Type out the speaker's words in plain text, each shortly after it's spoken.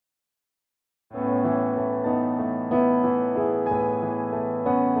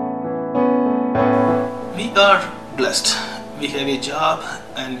We are blessed. We have a job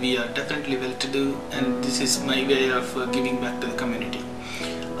and we are definitely well-to-do, and this is my way of giving back to the community.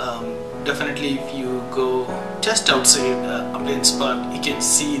 Definitely if you go just outside Appliance Park, you can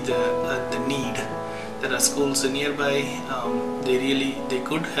see the need. There are schools nearby. They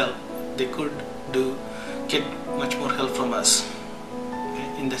could help. They could get much more help from us.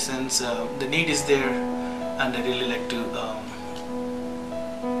 Okay? In the sense, the need is there, and I really like to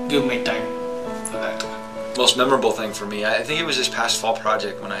give my time for that. Most memorable thing for me, I think it was this past fall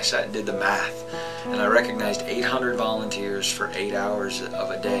project when I sat and did the math, and I recognized 800 volunteers for 8 hours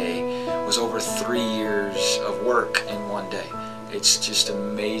of a day was over 3 years of work in one day. It's just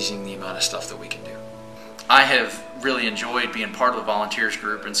amazing the amount of stuff that we can do. I have really enjoyed being part of the volunteers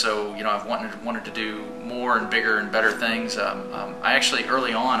group, and so I've wanted to do more and bigger and better things. I actually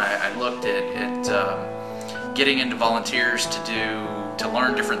early on I looked at getting into volunteers to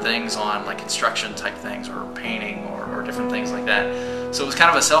learn different things on like construction type things or painting or different things like that. So it was kind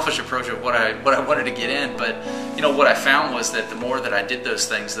of a selfish approach of what I wanted to get in, but what I found was that the more that I did those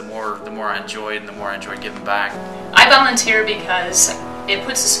things, the more I enjoyed, and the more I enjoyed giving back. I volunteer because it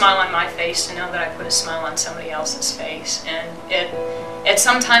puts a smile on my face to know that I put a smile on somebody else's face, and at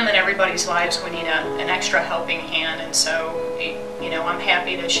some time in everybody's lives we need an extra helping hand, and so I'm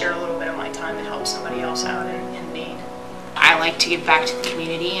happy to share a little bit of my time to help somebody else out in need. I like to give back to the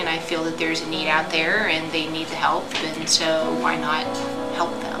community, and I feel that there's a need out there and they need the help, and so why not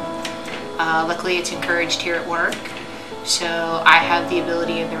help them? Luckily it's encouraged here at work, so I have the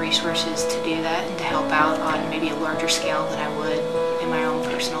ability and the resources to do that and to help out on maybe a larger scale than I would in my own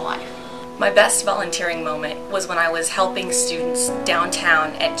personal life. My best volunteering moment was when I was helping students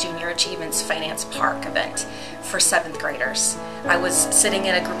downtown at Junior Achievement's Finance Park event for 7th graders. I was sitting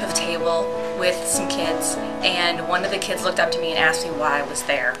at a group of table with some kids, and one of the kids looked up to me and asked me why I was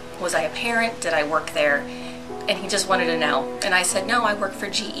there. Was I a parent? Did I work there? And he just wanted to know. And I said, no, I work for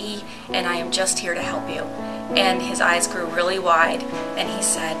GE and I am just here to help you. And his eyes grew really wide and he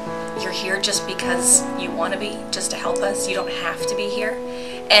said, you're here just because you want to be, just to help us? You don't have to be here?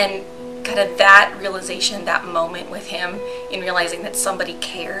 And kind of that realization, that moment with him in realizing that somebody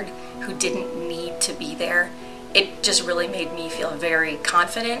cared who didn't need to be there, it just really made me feel very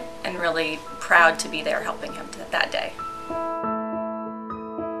confident and really proud to be there helping him that day.